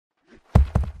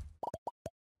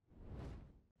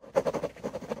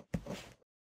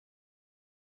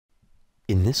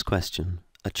In this question,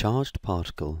 a charged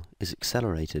particle is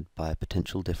accelerated by a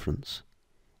potential difference.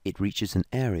 It reaches an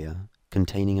area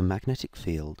containing a magnetic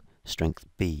field, strength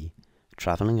B,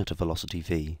 travelling at a velocity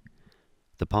v.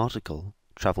 The particle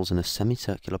travels in a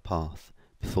semicircular path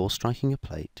before striking a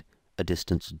plate a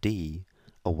distance d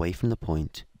away from the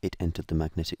point it entered the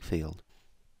magnetic field.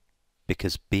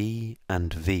 Because B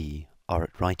and V are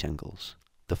at right angles,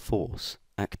 the force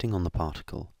acting on the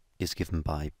particle is given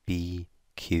by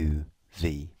BQV.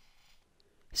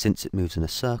 Since it moves in a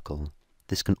circle,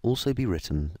 this can also be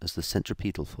written as the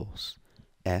centripetal force,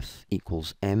 F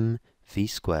equals mv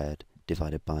squared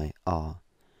divided by r,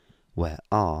 where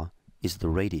r is the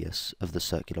radius of the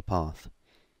circular path.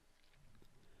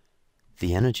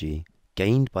 The energy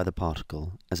gained by the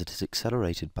particle as it is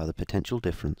accelerated by the potential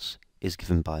difference is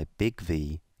given by big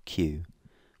V, Q,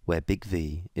 where big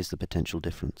V is the potential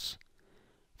difference.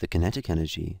 The kinetic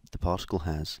energy the particle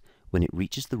has when it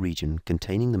reaches the region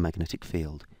containing the magnetic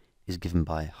field is given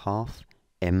by half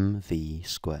mv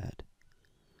squared.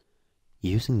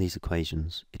 Using these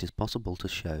equations, it is possible to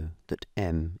show that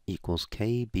m equals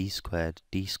kb squared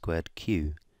d squared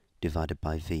q divided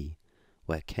by v,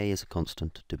 where k is a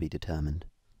constant to be determined.